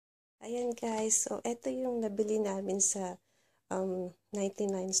ayan guys. So, ito yung nabili namin sa 99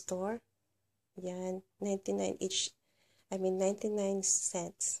 store. Yan, 99 each. I mean, 99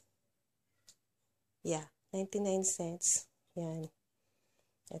 cents. Yeah, 99 cents. Yan.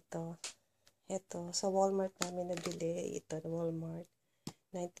 Ito. Sa Walmart namin nabili. Ito, Walmart.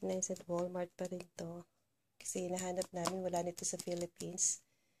 99 cents Walmart pa rin to. Kasi hinahanap namin, wala nito sa Philippines.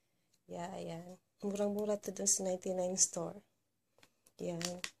 Yeah, ayan. Murang-mura to dun sa 99 store.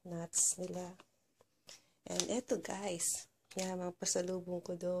 Yan, nuts nila. And eto guys, yan, mga pasalubong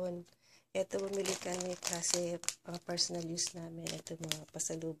ko doon. Eto, bumili kami kasi pang personal use namin. Eto, mga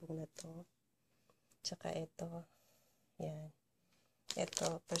pasalubong na to. Tsaka eto, yan.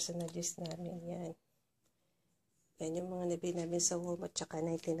 Eto, personal use namin, yan. Yan yung mga nabili namin sa Walmart, tsaka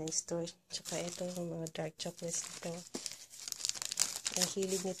 99 store. Tsaka eto, yung mga dark chocolates nito. Ang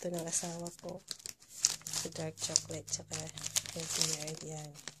hilig nito ng asawa ko. Sa dark chocolate, tsaka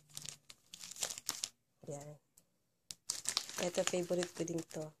yan. Yan. Ito, favorite ko din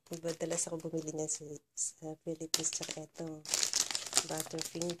to. Madalas ako bumili niyan sa Philippines. Tsaka ito,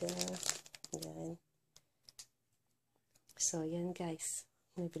 Butterfinger. Yan. So, yan guys.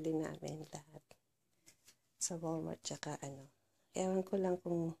 Nabili namin lahat. Sa Walmart, tsaka ano. Ewan ko lang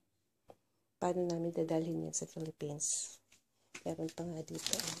kung paano namin dadalhin yan sa Philippines. Meron pa nga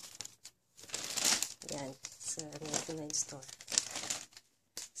dito. Yan. Sa 99 store.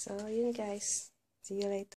 So, yun guys. See you later.